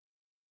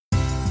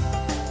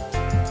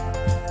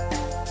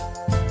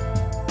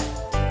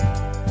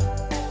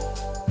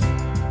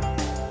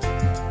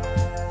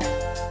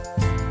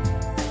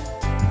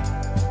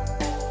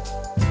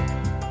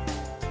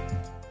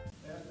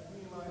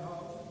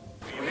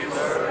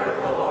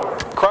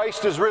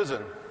Christ is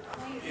risen.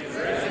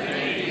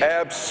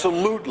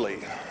 Absolutely.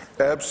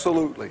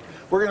 Absolutely.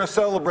 We're going to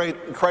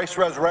celebrate Christ's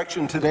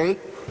resurrection today.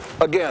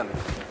 Again,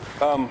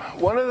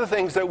 one of the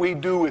things that we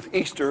do with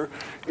Easter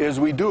is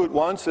we do it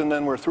once and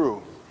then we're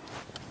through.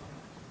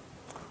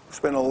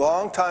 Spend a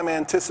long time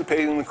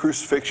anticipating the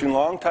crucifixion,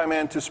 long time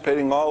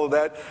anticipating all of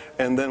that,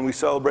 and then we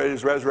celebrate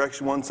his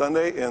resurrection one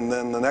Sunday, and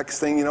then the next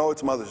thing you know,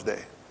 it's Mother's Day.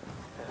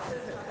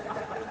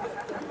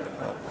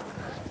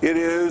 It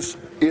is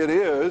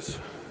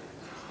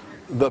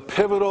the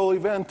pivotal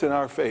event in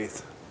our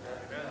faith.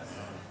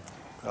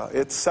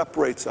 It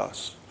separates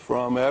us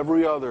from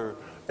every other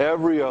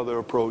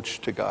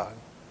approach to God,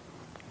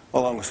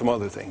 along with some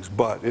other things,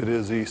 but it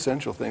is the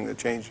essential thing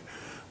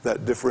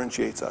that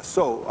differentiates us.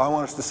 So I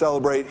want us to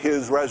celebrate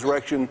his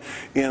resurrection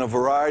in a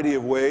variety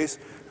of ways.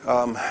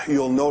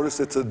 You'll notice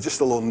it's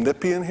just a little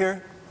nippy in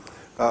here.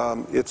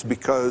 It's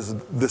because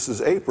this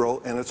is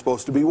April and it's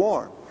supposed to be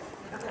warm.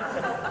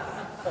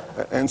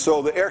 And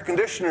so the air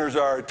conditioners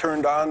are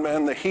turned on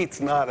and the heat's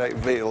not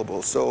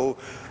available. So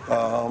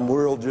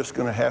we're just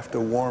going to have to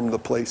warm the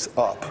place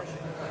up.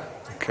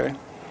 Okay?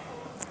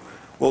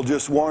 We'll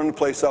just warm the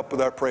place up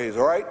with our praise,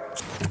 all right?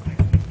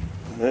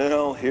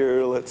 Well,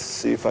 here, let's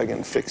see if I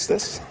can fix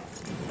this.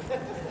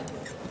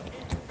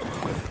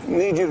 I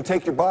need you to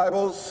take your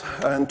Bibles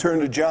and turn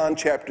to John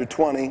chapter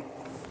 20.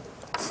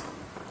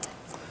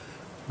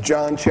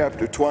 John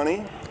chapter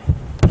 20.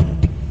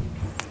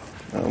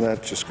 Now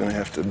that's just going to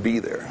have to be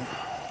there.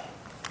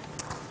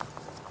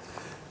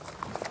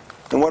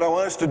 And what I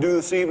want us to do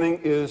this evening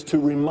is to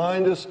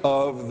remind us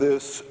of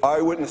this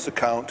eyewitness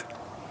account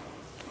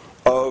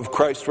of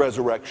Christ's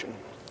resurrection.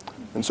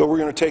 And so we're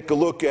going to take a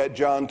look at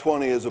John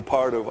 20 as a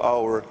part of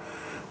our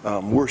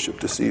worship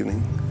this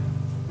evening.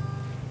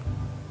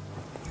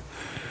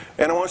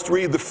 And I want us to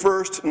read the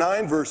first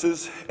 9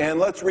 verses, and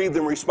let's read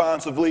them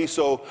responsively,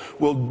 so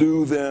we'll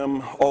do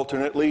them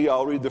alternately.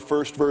 I'll read the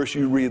first verse,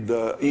 you read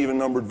the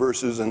even-numbered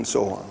verses, and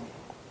so on.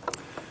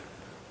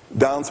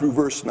 Down through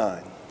verse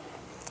 9.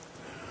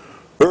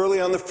 Early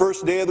on the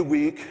first day of the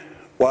week,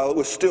 while it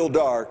was still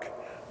dark,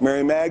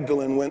 Mary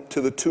Magdalene went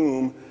to the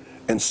tomb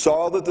and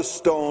saw that the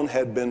stone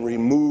had been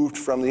removed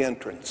from the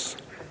entrance.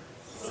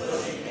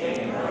 So she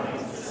came running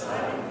to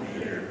Simon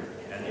Peter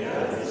and the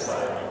other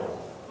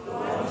disciple, the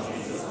one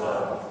Jesus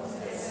loved,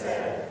 and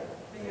said,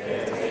 "They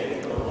have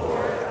taken the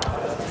Lord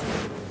out of the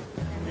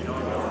tomb. We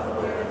don't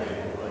know where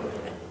they put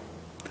him."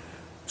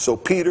 So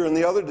Peter and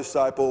the other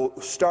disciple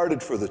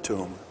started for the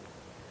tomb.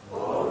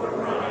 Both were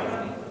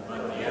running,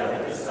 but the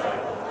other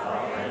disciple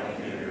outran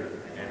Peter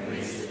and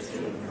reached the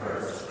tomb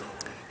first.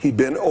 He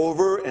bent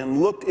over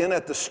and looked in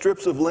at the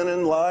strips of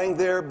linen lying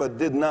there, but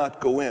did not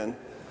go in.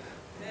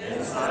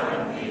 Then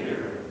Simon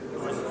Peter, who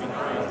was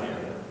behind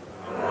him,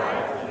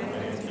 arrived and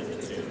went into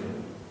the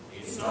tomb.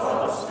 He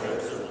saw the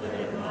strips of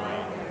linen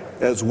lying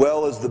there, as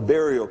well as the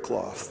burial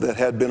cloth that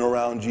had been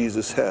around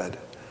Jesus' head.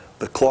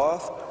 The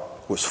cloth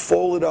was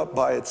folded up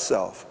by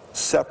itself,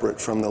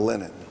 separate from the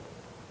linen.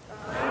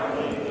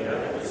 Finally, the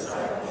other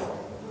disciple,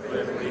 who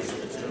had reached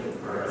the tomb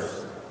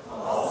first,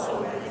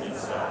 also went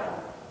inside.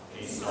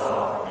 He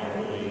saw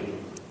and believed.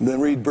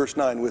 Then read verse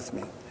 9 with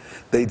me.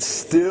 They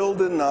still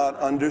did not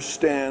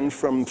understand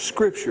from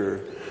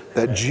Scripture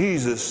that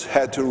Jesus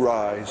had to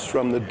rise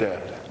from the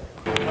dead.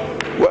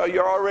 Well,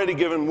 you're already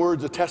giving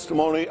words of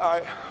testimony.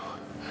 I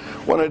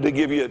wanted to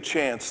give you a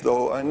chance,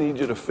 though. I need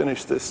you to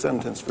finish this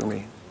sentence for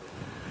me.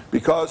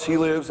 Because he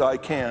lives, I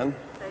can.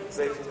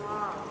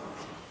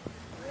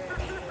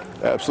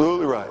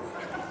 Absolutely right.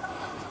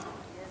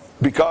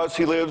 Because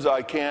he lives,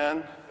 I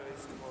can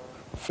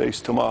face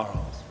tomorrow.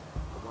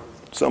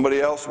 Somebody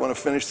else want to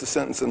finish the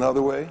sentence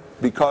another way?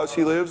 Because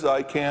he lives,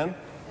 I can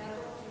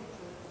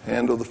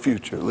handle the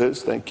future.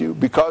 Liz, thank you.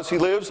 Because he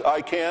lives,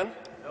 I can.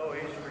 No,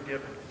 he's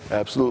forgiven.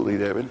 Absolutely,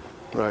 David.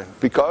 Right.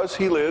 Because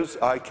he lives,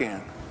 I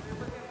can.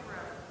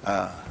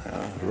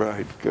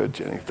 Right. Good,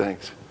 Jenny.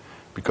 Thanks.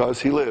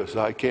 Because he lives,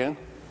 I can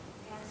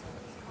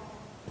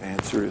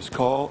answer his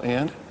call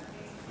and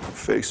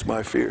face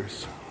my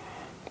fears.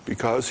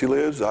 Because he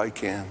lives, I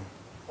can.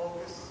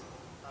 Focus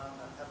on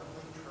the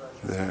heavenly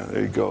treasure.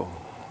 There you go.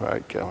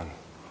 Right, Kevin.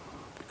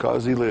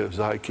 Because he lives,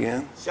 I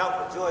can.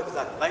 Shout for joy because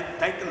I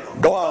thank the Lord.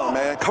 Go on,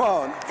 man. Come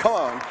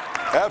on.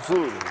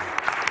 Absolutely.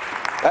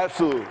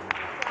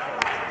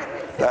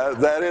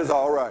 That is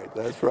all right.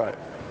 That's right.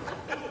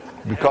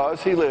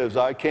 Because he lives,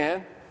 I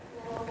can.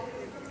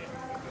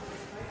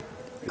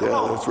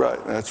 Yeah,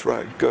 that's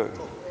right. Good.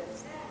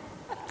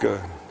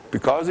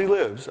 Because he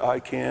lives, I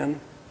can.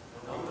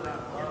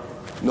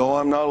 No,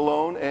 I'm not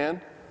alone,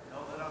 and?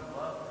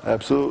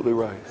 Absolutely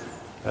right.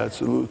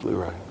 Absolutely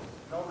right.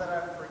 Know that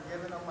I'm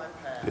forgiven of my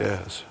past.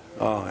 Yes.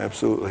 Oh,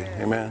 absolutely.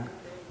 Amen.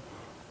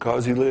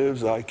 Because he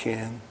lives, I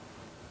can.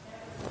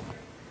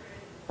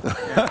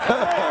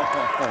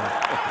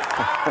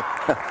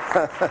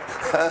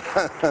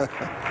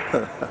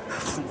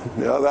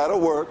 Yeah, that'll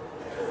work.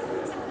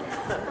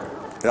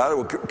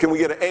 Can we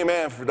get an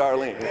amen for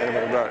Darlene?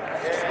 Amen, Darlene.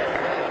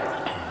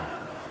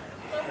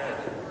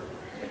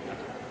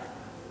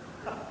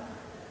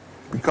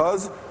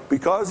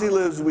 because he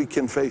lives, we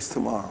can face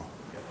tomorrow.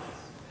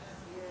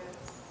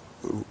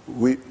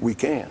 We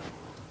can,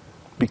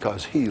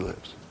 because he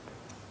lives.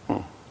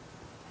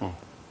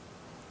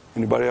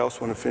 Anybody else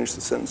want to finish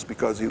the sentence?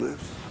 Because he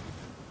lives,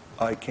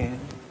 I can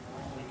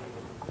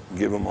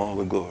give him all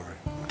the glory.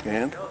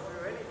 And?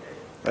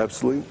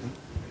 Absolutely.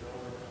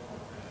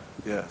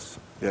 Yes,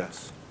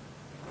 yes,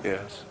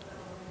 yes.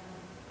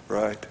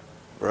 Right,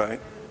 right.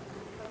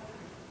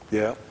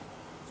 Yeah.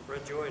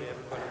 Spread joy to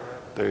everybody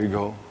around. There you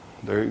go.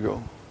 There you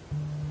go.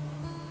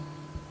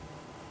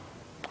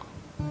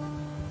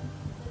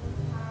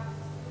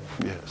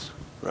 Yes,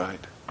 right.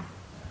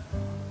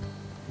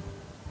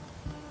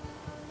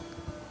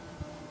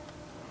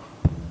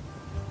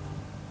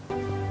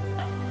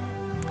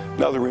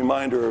 Another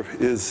reminder of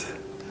his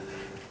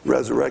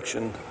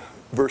resurrection,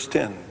 verse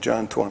 10,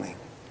 John 20.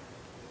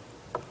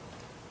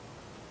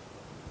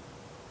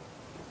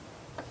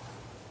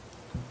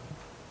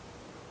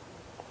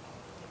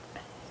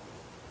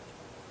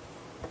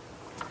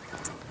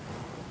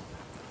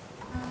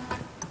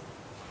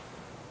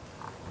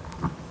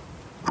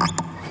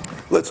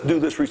 Let's do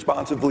this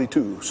responsively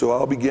too. So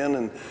I'll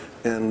begin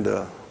and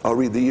I'll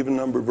read the even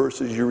numbered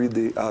verses, you read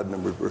the odd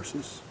numbered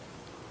verses.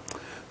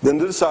 Then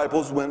the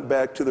disciples went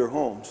back to their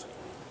homes.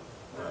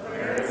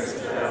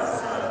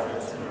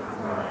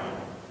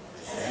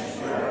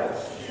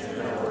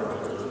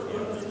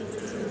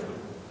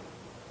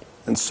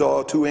 And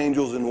saw two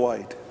angels in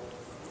white.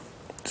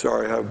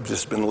 Sorry, I've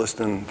just been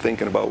listening,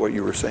 thinking about what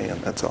you were saying,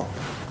 that's all.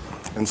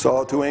 And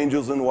saw two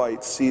angels in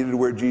white seated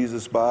where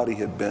Jesus' body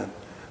had been,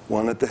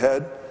 one at the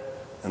head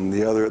and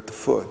the other at the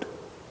foot.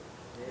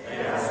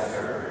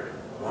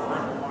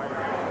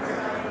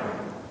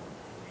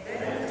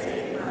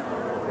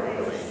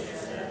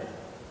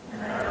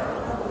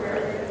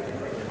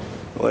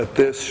 Well, at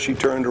this, she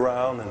turned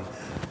around and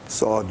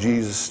saw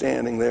Jesus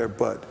standing there,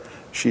 but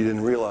she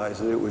didn't realize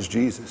that it was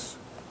Jesus.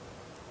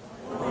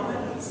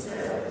 Woman, he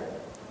said,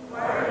 why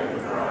are you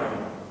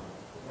crying?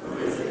 Who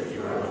is it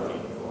you are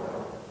looking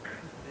for?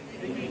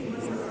 Thinking he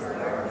was the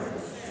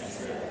gardeners, she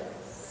said,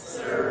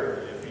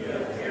 Sir, if you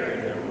have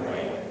carried him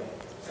away,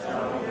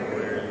 tell me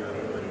where you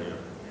have put him,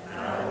 and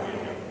I will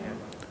give him.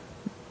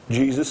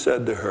 Jesus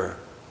said to her,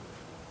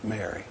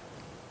 Mary.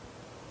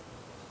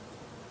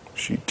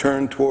 She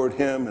turned toward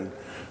him and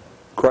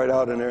cried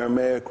out in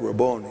Aramaic,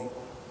 Rabboni,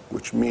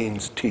 which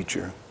means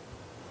teacher.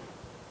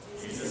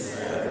 Jesus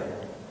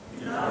said,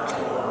 do not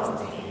go on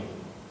to me,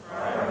 for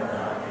I have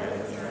not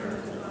yet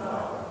returned to the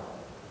Father.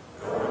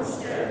 Go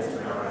instead to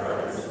my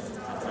brothers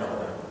and tell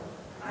them,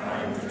 I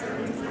am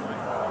returning to my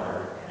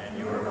Father and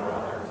your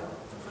Father,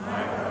 to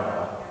my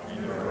God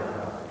and your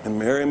God. And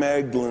Mary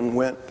Magdalene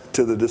went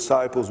to the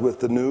disciples with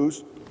the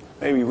news.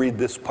 Maybe read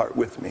this part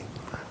with me.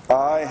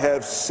 I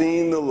have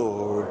seen the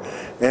Lord.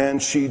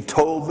 And she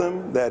told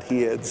them that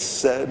he had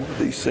said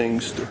these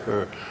things to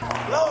her.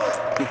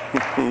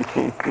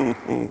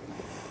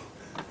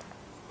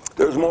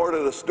 There's more to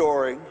the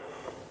story.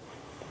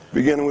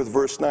 Beginning with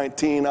verse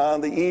 19.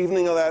 On the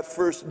evening of that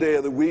first day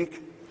of the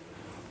week,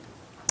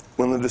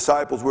 when the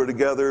disciples were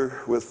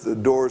together with the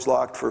doors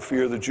locked for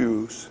fear of the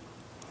Jews,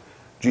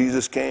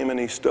 Jesus came and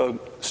he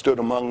stood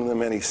among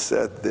them and he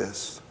said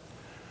this,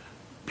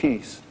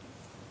 Peace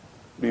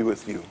be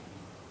with you.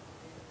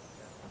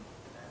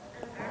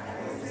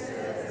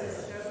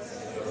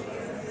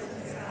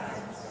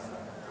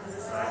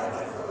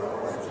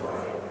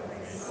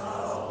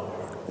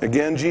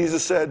 Again,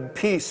 Jesus said,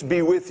 Peace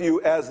be with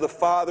you. As the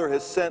Father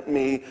has sent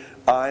me,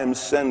 I am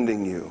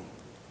sending you.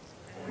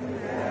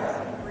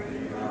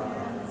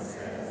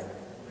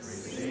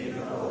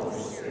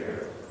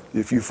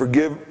 If you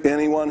forgive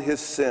anyone his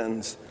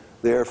sins,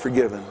 they are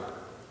forgiven.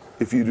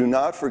 If you do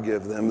not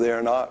forgive them, they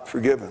are not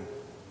forgiven.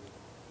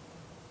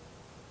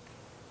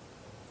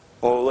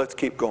 Oh, let's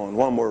keep going.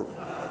 One more.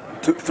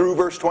 Through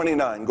verse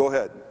 29. Go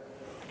ahead.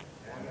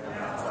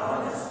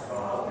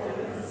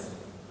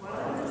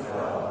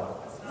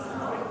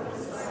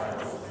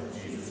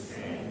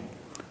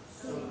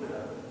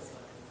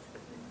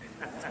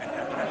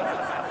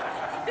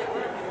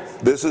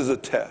 This is a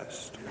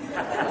test.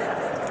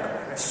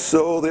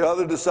 So the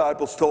other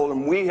disciples told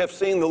him, We have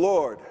seen the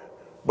Lord.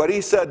 But he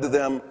said to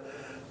them,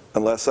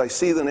 Unless I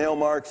see the nail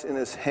marks in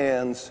his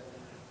hands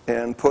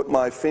and put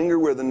my finger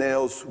where the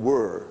nails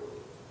were,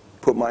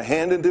 put my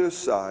hand into his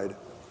side,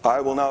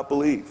 I will not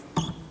believe.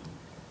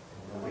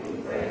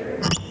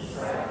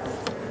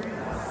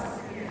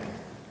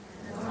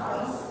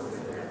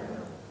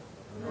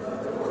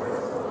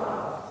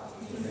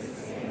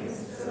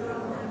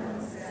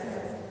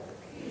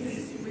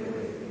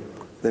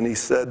 Then he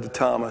said to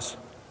Thomas,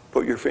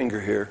 Put your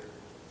finger here.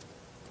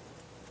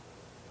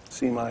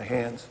 See my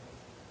hands?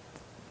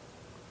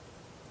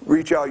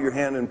 Reach out your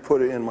hand and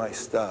put it in my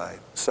side.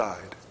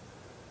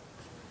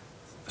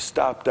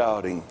 Stop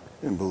doubting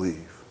and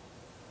believe.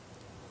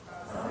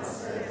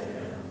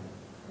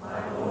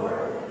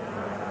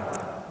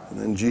 And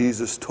then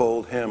Jesus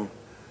told him,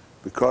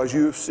 Because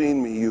you have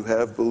seen me, you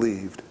have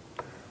believed.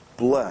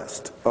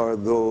 Blessed are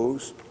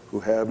those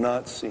who have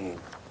not seen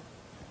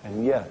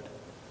and yet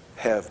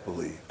have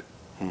believed.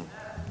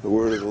 The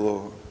word of the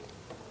Lord.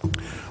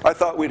 I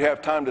thought we'd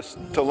have time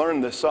to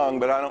learn this song,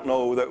 but I don't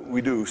know that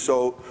we do.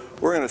 So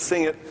we're going to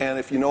sing it, and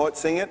if you know it,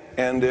 sing it,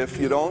 and if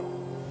you don't,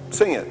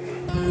 sing it.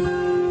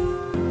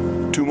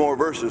 2 more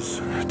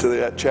verses to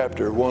that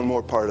chapter, one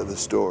more part of the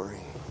story.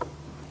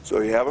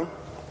 So you have them?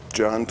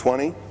 John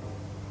 20.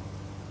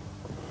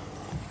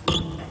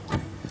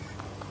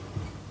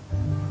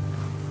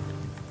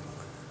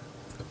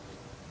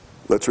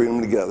 Let's read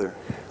them together.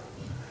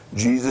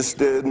 Jesus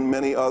did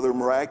many other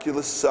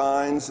miraculous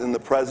signs in the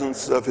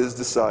presence of his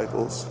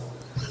disciples,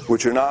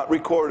 which are not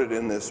recorded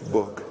in this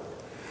book.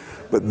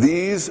 But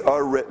these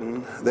are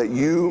written that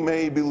you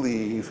may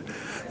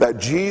believe that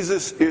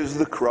Jesus is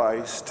the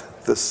Christ,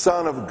 the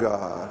Son of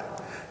God,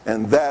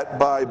 and that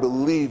by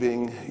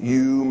believing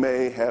you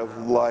may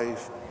have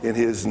life in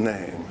his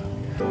name.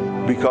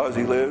 Because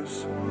he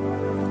lives,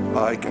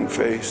 I can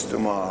face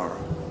tomorrow.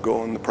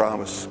 Go in the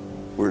promise.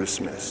 We're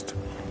dismissed.